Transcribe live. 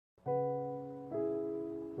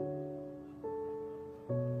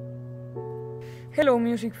Hello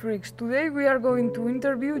music freaks, today we are going to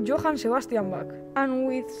interview Johann Sebastian Bach. And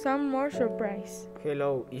with some more surprise.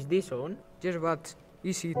 Hello, is this on? Yes, but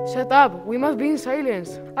is it? Shut up, we must be in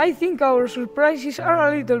silence. I think our surprises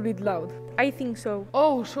are a little bit loud. I think so.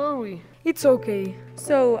 Oh, sorry. It's okay.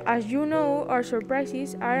 So, as you know, our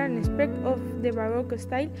surprises are an aspect of the Baroque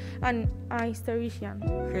style and a historian.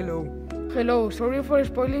 Hello, sorry for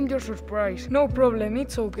spoiling your surprise. No problem,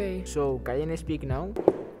 it's okay. So, can I speak now?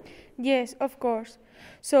 Yes, of course.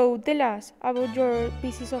 So, tell us about your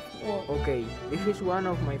pieces of work. Okay, this is one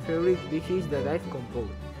of my favorite pieces that I've composed.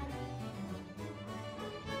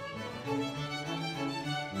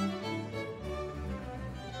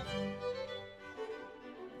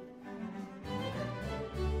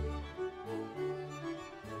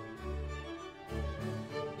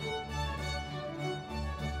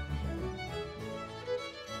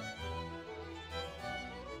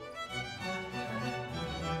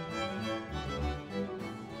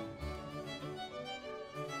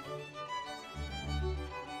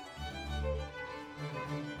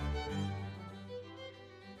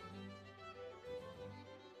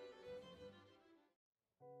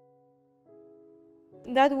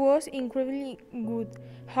 That was incredibly good.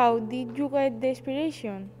 How did you get the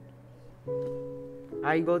inspiration?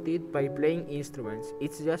 I got it by playing instruments.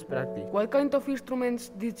 It's just practice. What kind of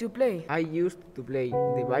instruments did you play? I used to play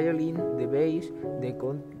the violin, the bass, the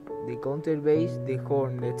counterbass, the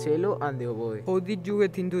horn, the cello, and the oboe. How did you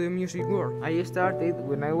get into the music world? I started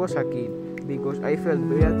when I was a kid because I felt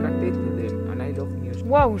very attracted to them and I love music.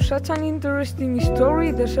 Wow, such an interesting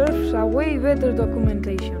story deserves a way better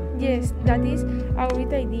documentation. Yes, that is a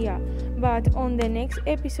great idea. But on the next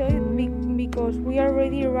episode, because we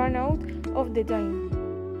already ran out of the time.